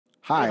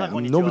Hi, I'm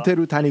NOB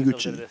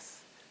Taniguchi.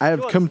 I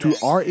have come to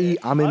RE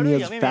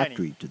Amemiya's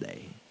factory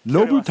today.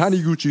 NOB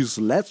Taniguchi's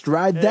Let's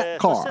Ride That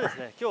Car.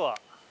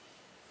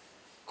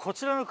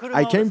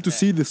 I came to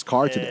see this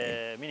car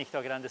today.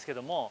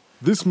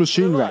 This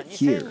machine right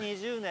here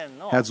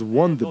has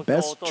won the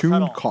best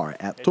tuned car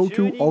at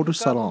Tokyo Auto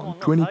Salon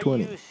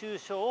 2020.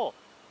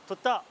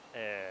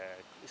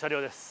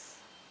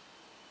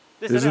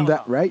 Isn't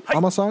that right,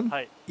 Ama-san?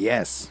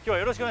 Yes.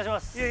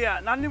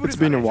 It's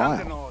been a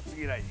while.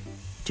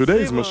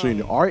 Today's machine,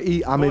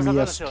 RE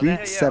Amemiya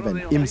Street 7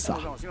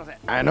 IMSA.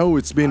 I know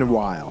it's been a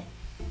while,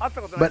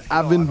 but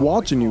I've been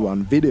watching you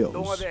on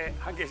videos.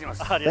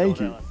 Thank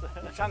you.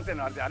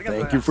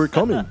 Thank you for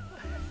coming.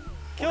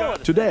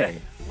 Today,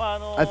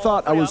 I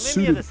thought I was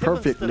suited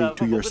perfectly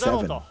to your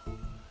 7.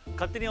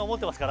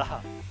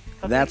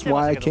 That's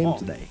why I came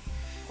today.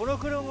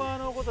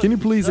 Can you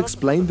please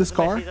explain this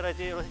car?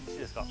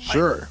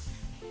 Sure.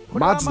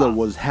 Mazda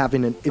was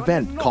having an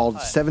event called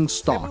 7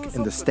 Stock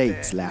in the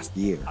States last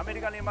year.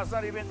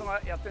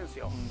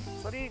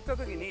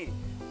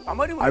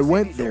 I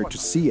went there to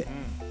see it.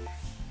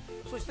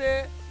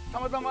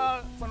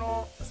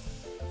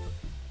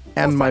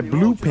 And my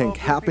blue pink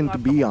happened to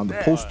be on the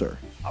poster.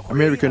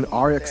 American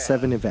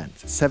RX-7 event,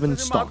 7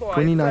 Stock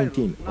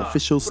 2019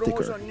 official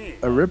sticker.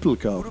 A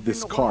replica of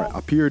this car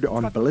appeared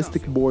on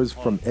Ballistic Boys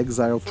from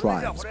Exile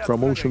Tribe's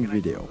promotion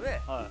video.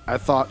 I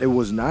thought it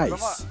was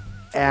nice.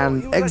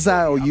 And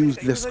Exile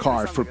used this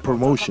car for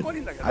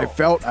promotion. I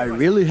felt I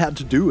really had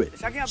to do it.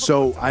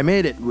 So I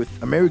made it with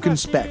American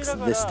specs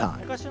this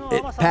time.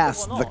 It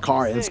passed the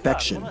car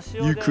inspection.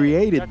 You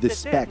created this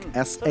spec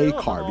SA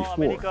car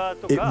before.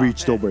 It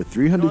reached over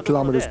 300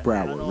 km per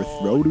hour with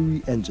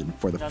rotary engine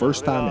for the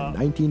first time in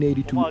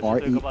 1982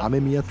 RE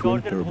Amemiya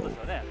twin turbo.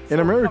 In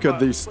America,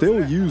 they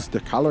still use the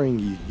coloring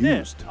you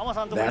used.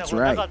 That's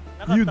right.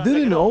 You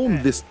didn't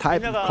own this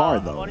type of car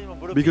though,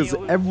 because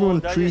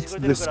everyone treats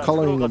this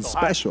coloring as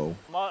special.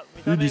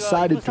 You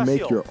decided to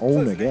make your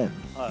own again.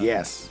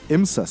 Yes,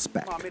 IMSA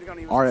spec.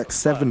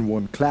 RX-7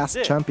 won class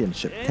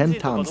championship 10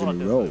 times in a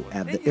row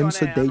at the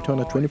IMSA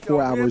Daytona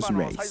 24 Hours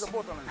race.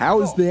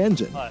 How is the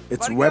engine?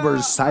 It's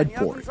Weber's side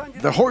port.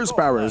 The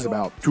horsepower is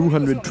about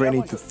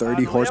 220 to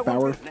 30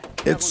 horsepower.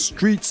 It's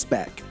street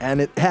spec and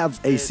it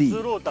has AC,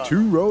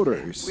 2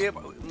 rotors,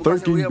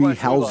 13B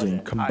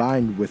housing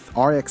combined with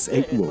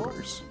RX-8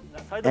 rotors,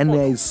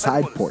 NA's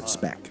side port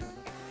spec.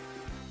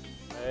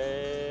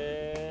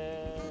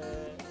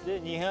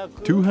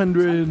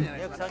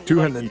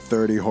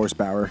 230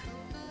 horsepower.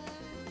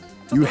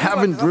 You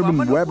haven't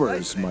driven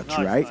Weber's much,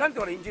 right?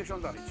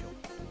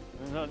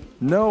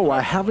 No,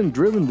 I haven't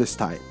driven this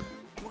type.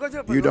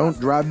 You don't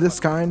drive this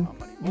kind?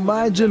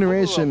 My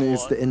generation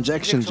is the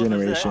injection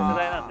generation.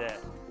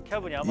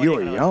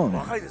 You're young.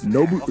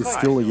 Nobu is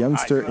still a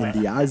youngster in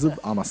the eyes of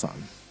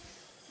Ama-san.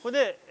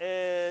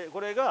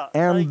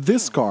 And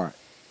this car,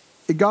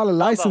 it got a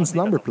license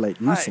number plate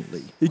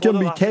recently. It can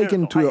be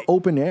taken to the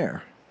open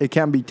air. It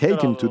can be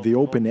taken to the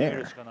open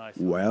air.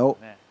 Well,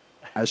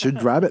 I should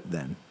drive it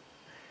then.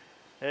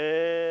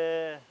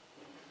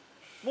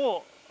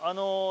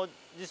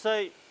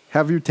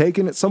 Have you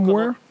taken it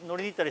somewhere?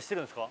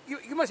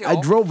 I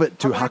drove it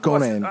to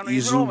Hakone and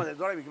Izu.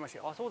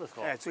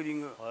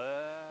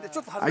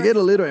 I get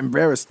a little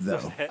embarrassed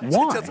though.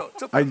 Why?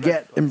 I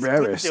get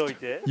embarrassed.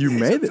 You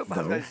made it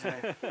though.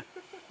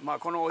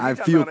 I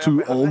feel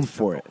too old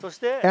for it.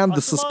 And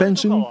the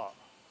suspension?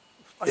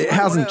 It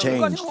hasn't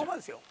changed.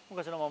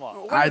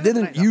 I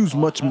didn't use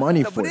much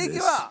money for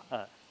this.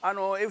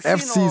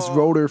 FC's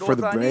rotor for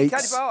the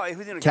brakes,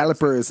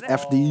 caliper is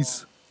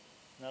FD's.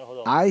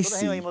 I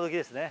see.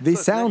 They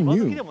sound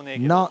new.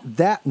 Not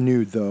that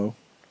new though.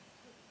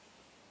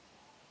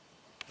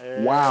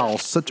 Wow,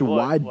 such a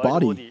wide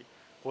body.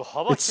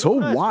 It's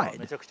so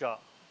wide.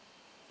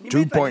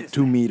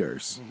 2.2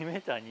 meters.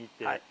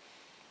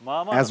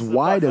 As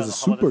wide as a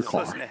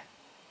supercar.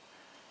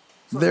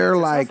 They're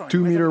like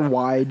 2 meter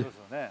wide.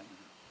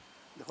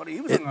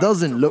 It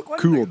doesn't look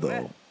cool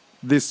though.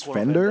 This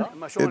fender,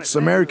 it's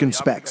American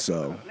spec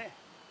so.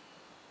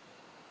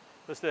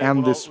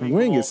 And this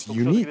wing is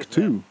unique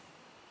too.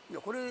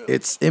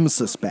 It's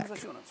IMSA spec.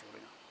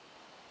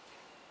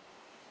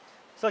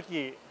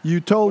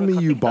 You told me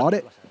you bought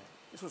it?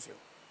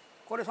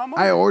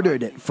 I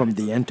ordered it from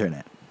the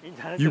internet.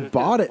 You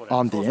bought it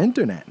on the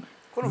internet?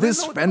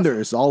 This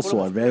fender is also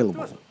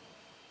available.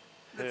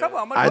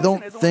 I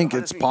don't think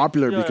it's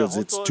popular because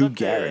it's too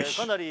garish.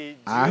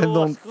 I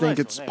don't think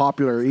it's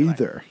popular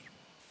either.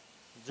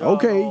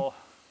 Okay.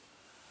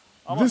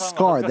 This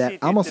car that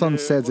Ama-san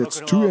says it's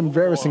too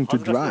embarrassing to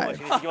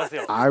drive.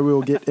 I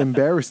will get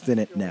embarrassed in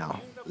it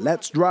now.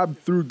 Let's drive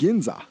through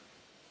Ginza.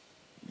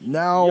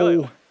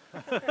 No.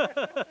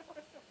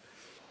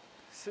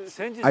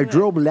 I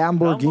drove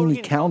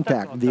Lamborghini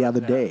Countach the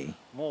other day.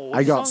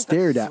 I got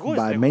stared at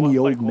by many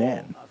old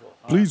men.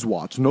 Please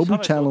watch Nobu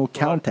Channel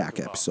Countach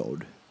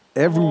episode.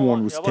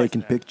 Everyone was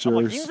taking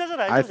pictures.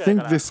 I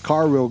think this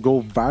car will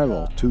go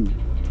viral too.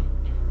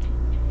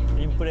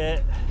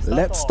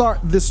 Let's start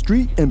the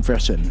street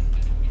impression.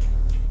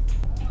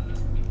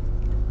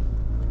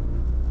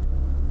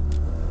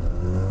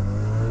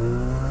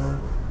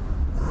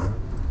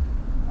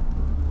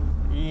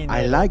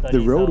 I like the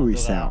rotary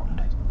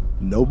sound.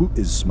 Nobu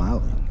is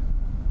smiling.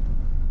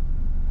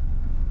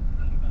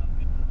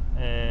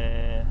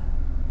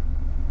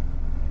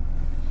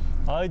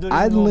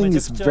 Idling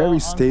is very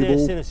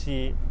stable.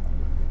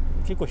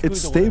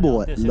 It's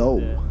stable at low.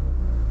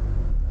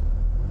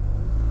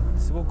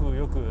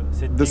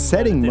 The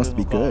setting must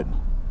be good.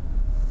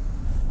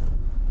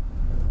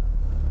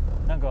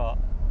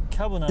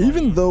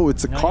 Even though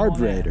it's a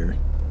carburetor,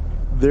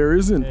 there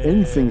isn't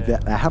anything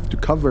that I have to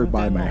cover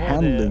by my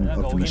handling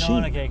of the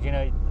machine.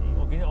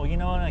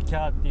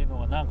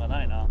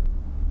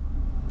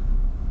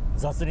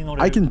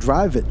 I can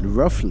drive it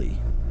roughly.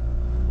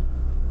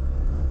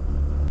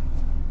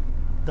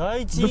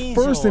 The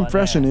first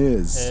impression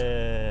is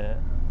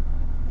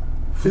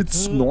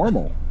it's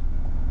normal.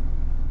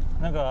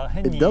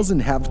 It doesn't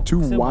have too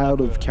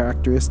wild of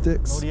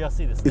characteristics.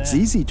 It's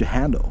easy to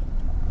handle.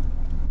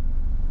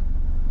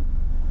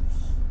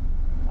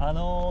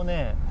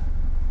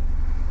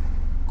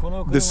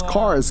 This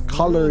car is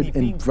colored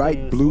in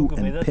bright blue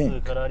and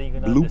pink,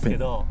 blue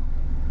pink.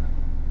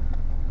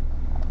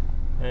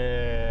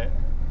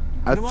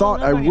 I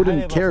thought I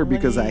wouldn't care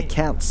because I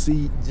can't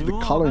see the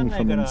coloring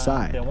from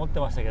inside,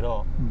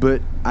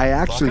 but I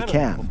actually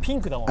can.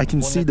 I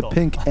can see the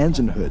pink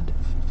engine hood.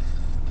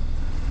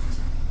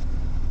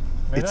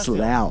 It's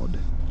loud.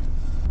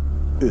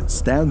 It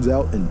stands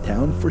out in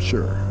town for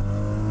sure.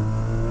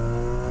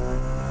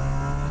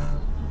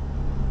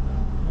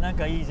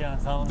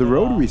 The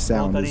rotary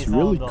sound is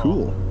really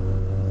cool.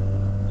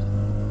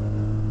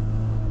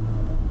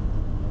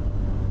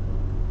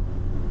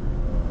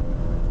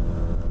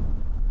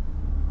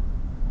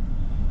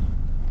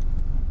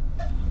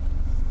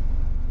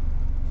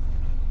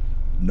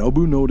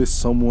 Nobu noticed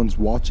someone's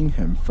watching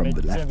him from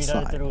the left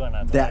side.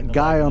 That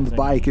guy on the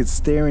bike is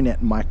staring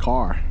at my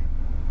car.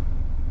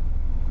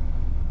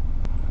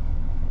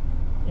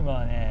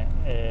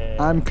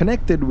 I'm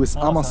connected with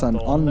Ama-san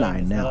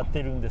online now.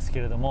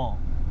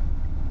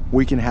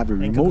 We can have a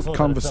remote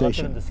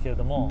conversation,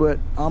 but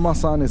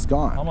Ama-san is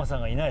gone.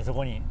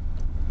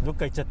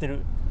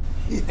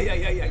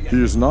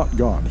 He is not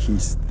gone,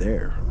 he's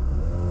there.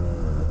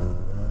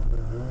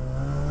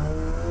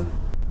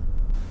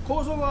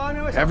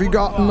 Have you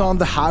gotten on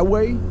the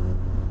highway?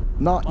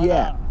 Not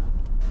yet.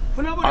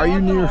 Are you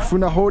near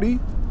Funahori?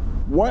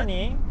 What?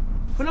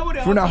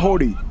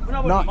 Funahori.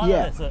 Not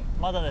yet.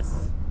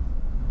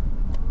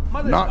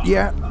 Not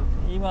yet.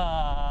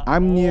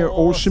 I'm near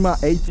Oshima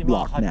 8th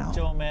block now.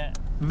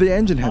 The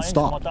engine has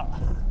stopped.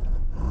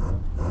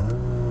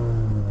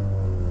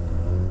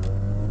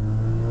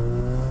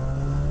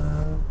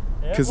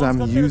 Because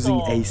I'm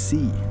using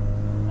AC.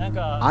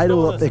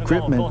 Idle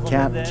equipment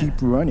can't keep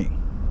running.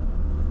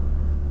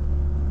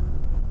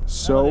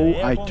 So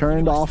I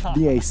turned off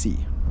the AC.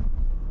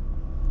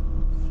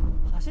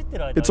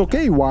 It's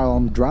okay while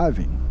I'm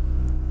driving.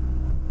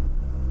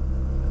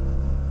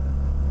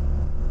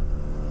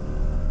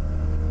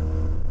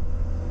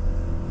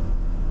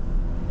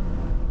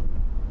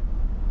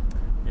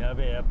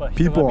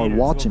 People are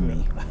watching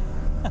me.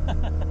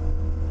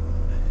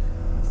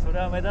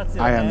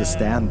 I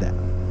understand that.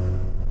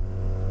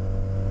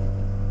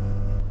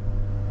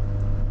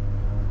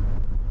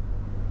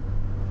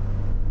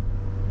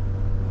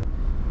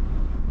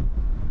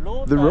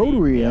 The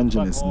rotary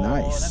engine is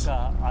nice.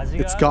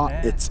 It's got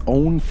its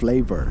own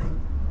flavor.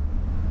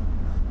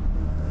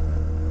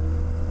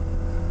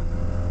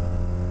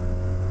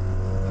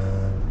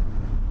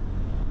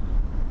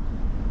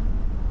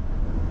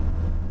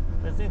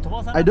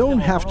 I don't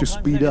have to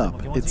speed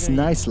up. It's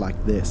nice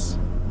like this.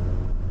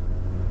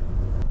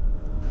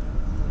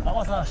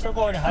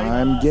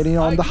 I'm getting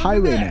on the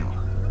highway now.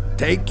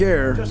 Take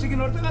care.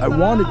 I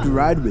wanted to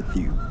ride with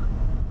you.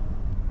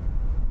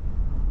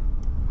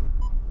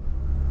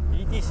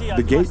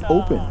 The gate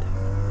opened.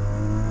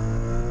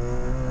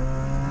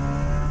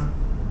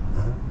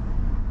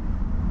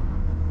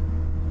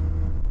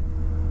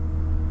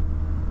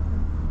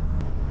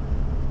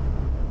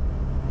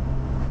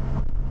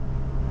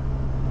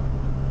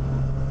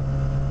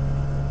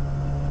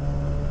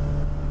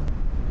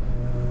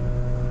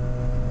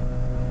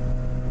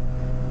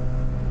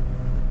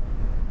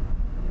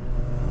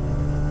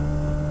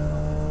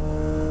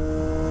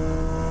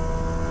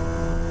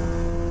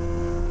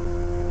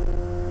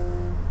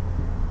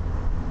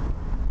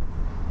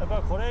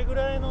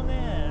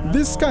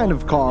 This kind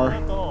of car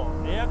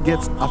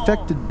gets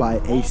affected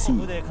by AC.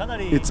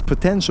 Its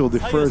potential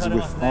differs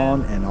with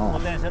on and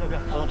off.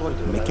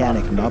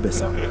 Mechanic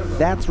Nobe-san.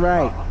 That's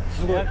right.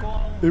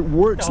 It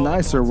works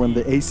nicer when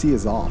the AC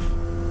is off.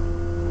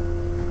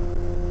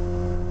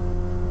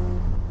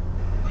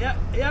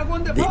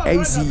 The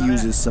AC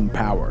uses some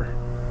power.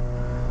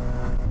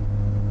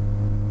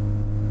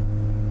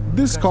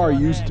 This car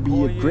used to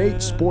be a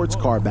great sports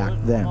car back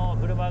then.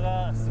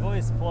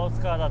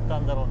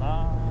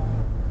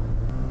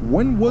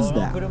 When was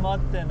that?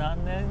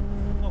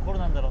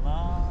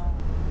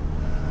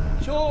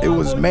 It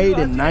was made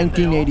in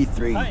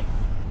 1983.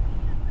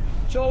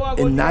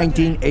 In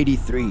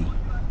 1983.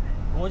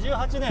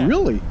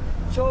 Really?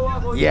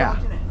 Yeah.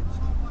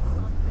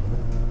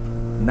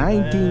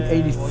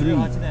 1983.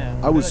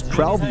 I was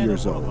 12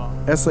 years old.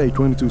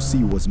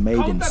 SA22C was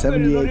made in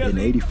 78 and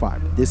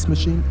 85. This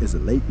machine is a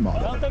late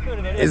model.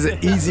 Is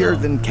it easier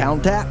than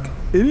Countach?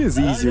 It is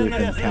easier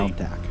than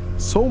Countach.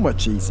 So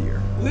much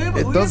easier.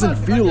 It doesn't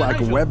feel like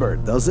a Weber,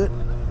 does it?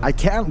 I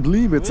can't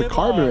believe it's a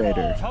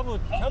carburetor.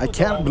 I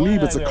can't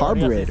believe it's a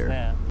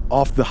carburetor.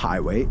 Off the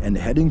highway and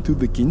heading to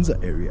the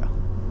Ginza area.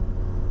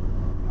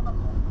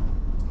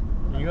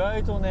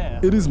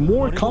 It is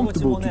more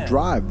comfortable to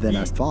drive than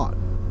I thought.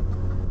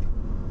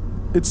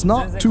 It's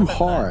not too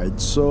hard,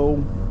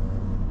 so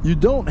you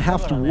don't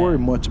have to worry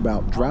much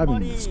about driving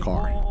this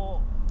car.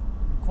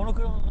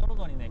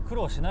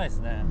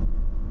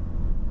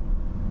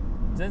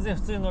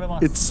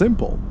 It's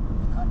simple.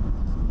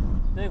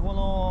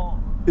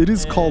 It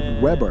is called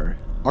Weber,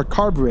 our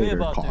carburetor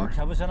car.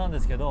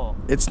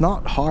 It's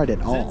not hard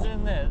at all.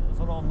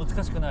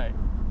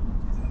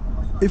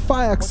 If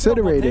I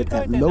accelerate it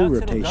at low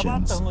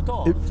rotations,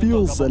 it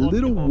feels a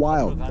little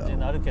wild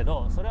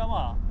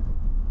though.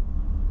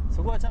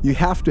 You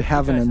have to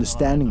have an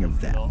understanding of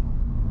that.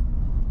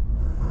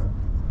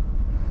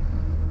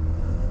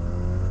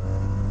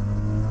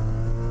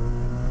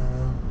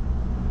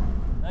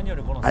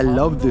 I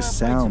love this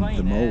sound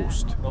the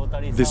most,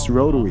 this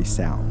rotary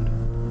sound.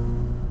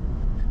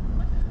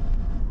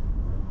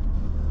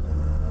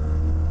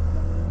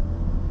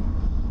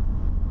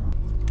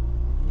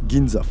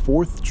 Ginza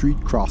 4th Street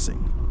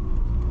crossing.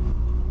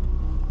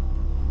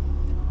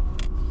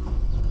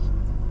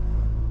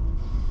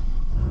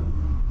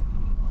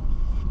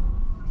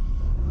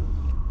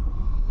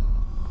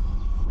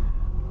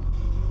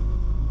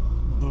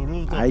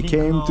 I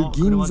came to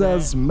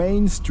Ginza's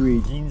main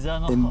street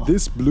in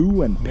this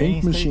blue and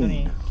pink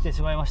machine.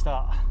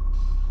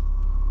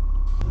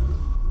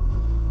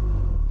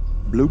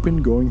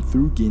 Bluepin going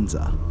through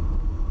Ginza.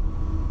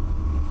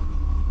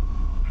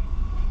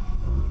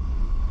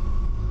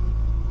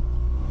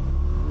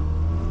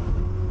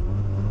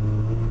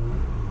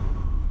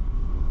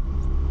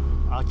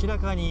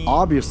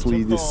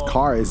 Obviously, this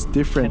car is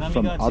different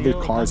from other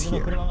cars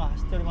here.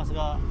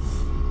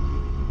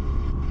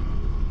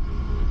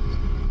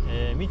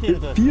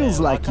 It feels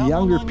like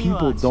younger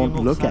people don't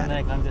look at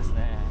it.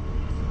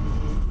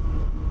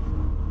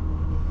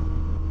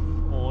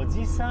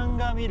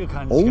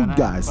 Old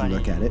guys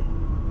look at it.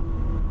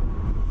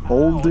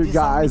 Older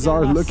guys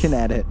are looking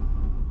at it.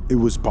 It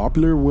was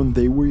popular when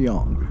they were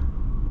young.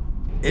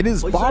 It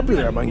is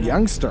popular among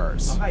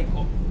youngsters.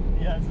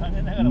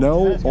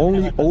 No,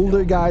 only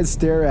older guys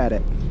stare at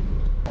it.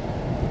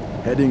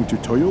 Heading to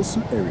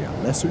Toyosu area,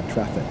 lesser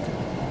traffic.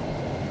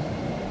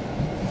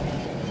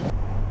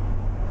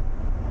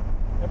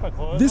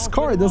 This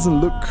car doesn't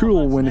look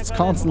cool when it's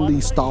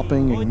constantly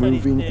stopping and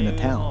moving in a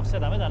town.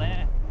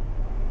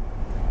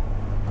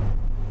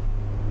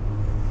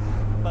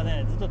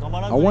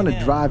 I want to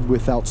drive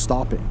without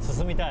stopping.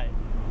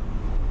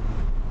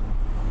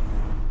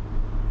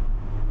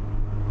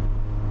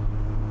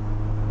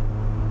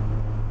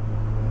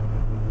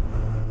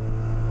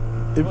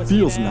 It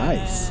feels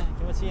nice.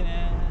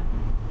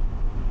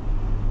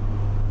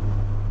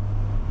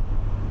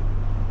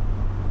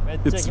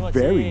 It's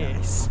very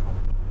nice.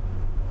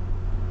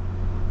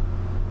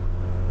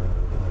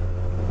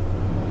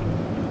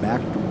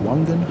 Back to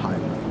Wangan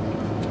Highway.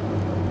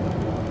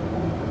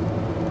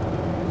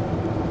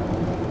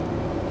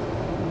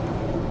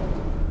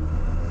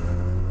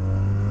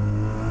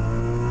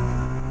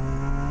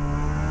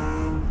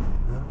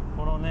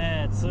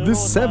 This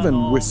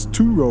 7 with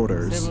 2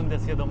 rotors.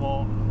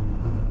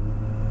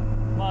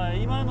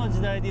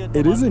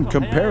 It isn't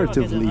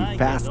comparatively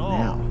fast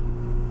now.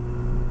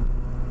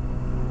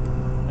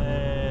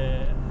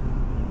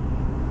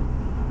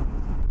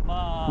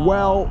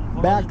 Well,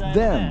 back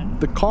then,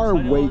 the car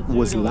weight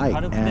was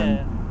light and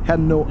had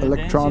no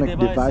electronic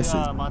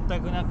devices.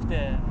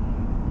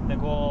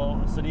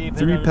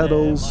 3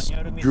 pedals,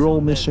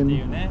 dual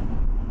mission.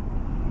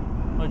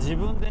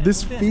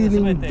 This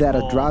feeling that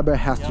a driver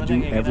has to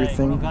do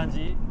everything,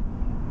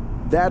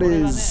 that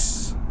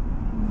is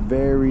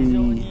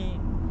very...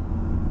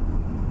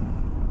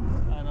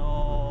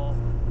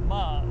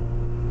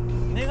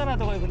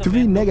 To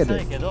be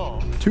negative,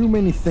 too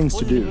many things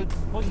to do.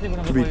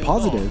 To be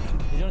positive,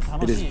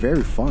 it is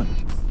very fun.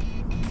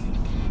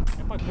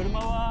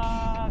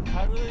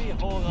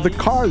 The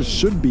cars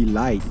should be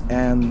light,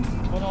 and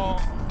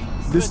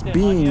this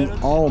being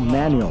all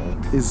manual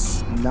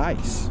is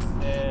nice.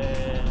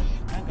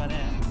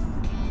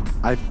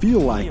 I feel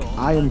like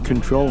I am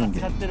controlling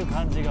it.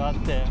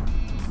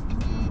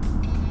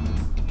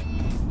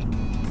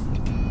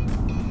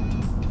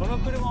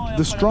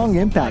 The strong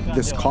impact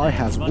this car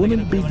has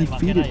wouldn't be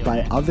defeated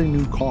by other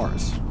new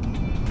cars.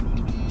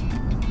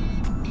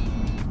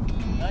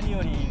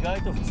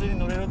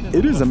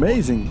 It is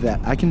amazing that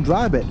I can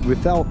drive it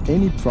without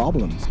any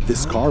problems.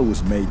 This car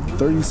was made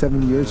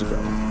 37 years ago.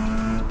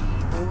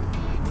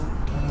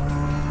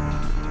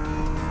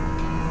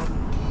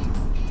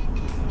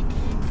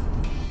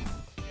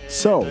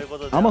 So,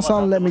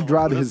 Ama-san let me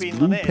drive his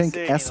blue-pink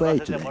SA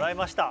today.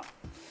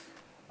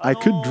 I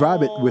could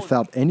drive it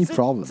without any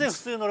problems.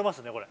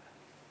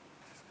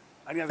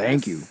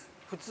 Thank you.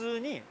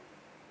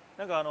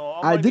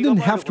 I didn't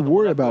have to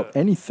worry about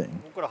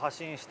anything.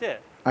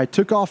 I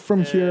took off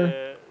from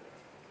here,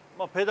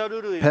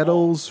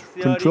 pedals,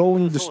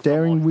 controlling the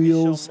steering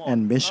wheels,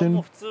 and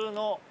mission.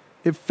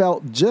 It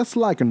felt just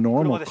like a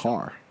normal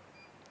car.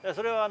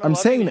 I'm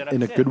saying it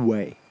in a good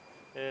way.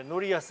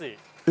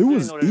 It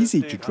was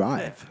easy to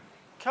drive.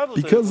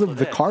 Because of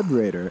the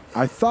carburetor,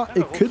 I thought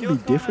it could be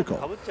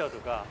difficult.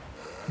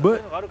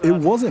 But it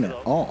wasn't at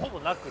all.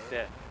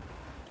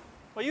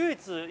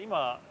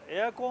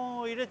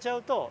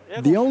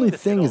 The only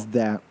thing is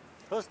that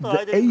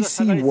the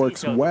AC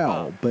works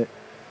well, but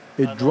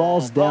it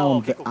draws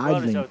down the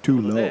idling too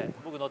low.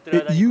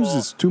 It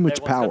uses too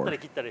much power.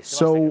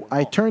 So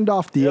I turned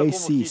off the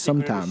AC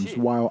sometimes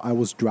while I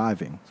was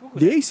driving.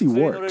 The AC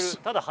works.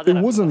 It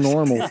was a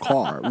normal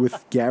car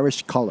with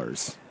garish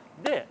colors.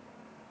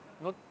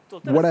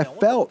 What I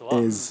felt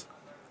is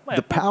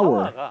the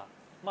power.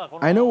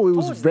 I know it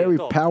was very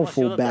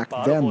powerful back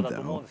then,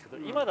 though.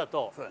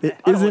 It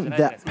isn't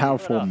that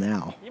powerful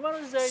now.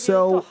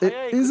 So it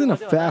isn't a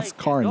fast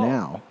car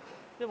now.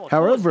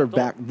 However,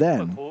 back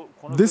then,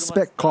 this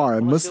spec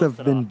car must have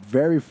been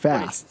very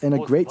fast and a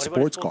great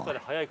sports car.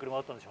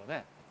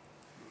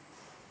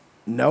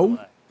 No?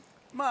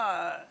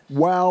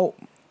 Well,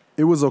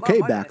 it was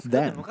okay back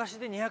then.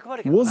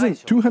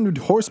 Wasn't 200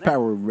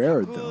 horsepower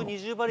rare though?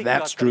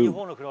 That's true.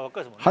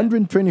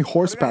 120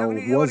 horsepower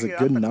was a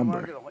good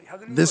number.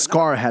 This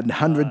car had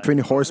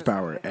 120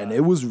 horsepower and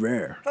it was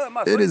rare.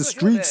 It is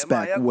street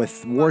spec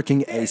with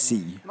working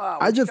AC.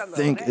 I just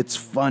think it's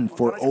fun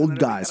for old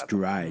guys to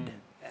ride.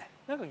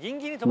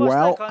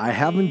 Well, I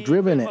haven't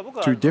driven it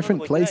to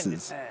different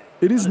places.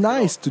 It is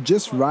nice to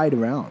just ride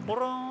around.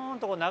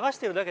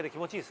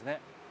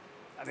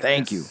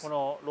 Thank you.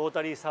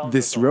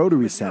 This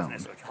rotary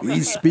sound.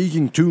 He's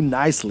speaking too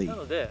nicely.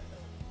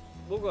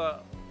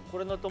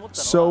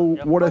 So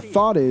what I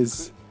thought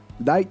is,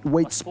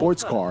 lightweight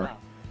sports car.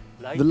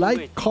 The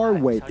light car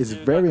weight is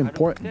very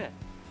important.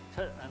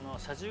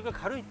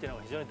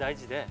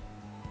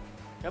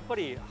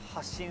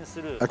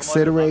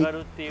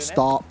 Accelerate,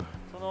 stop,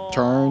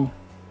 turn.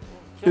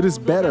 It is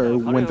better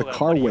when the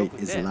car weight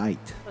is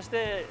light.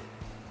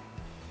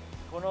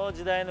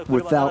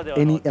 Without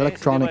any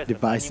electronic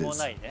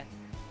devices.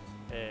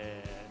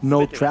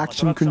 No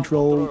traction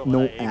control,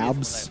 no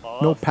ABS,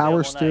 no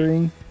power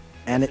steering,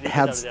 and it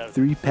has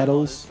 3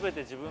 pedals.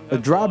 A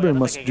driver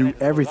must do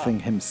everything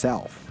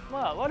himself.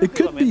 It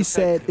could be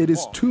said it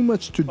is too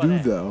much to do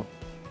though.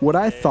 What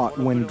I thought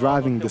when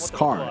driving this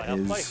car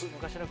is,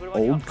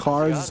 old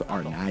cars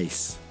are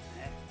nice.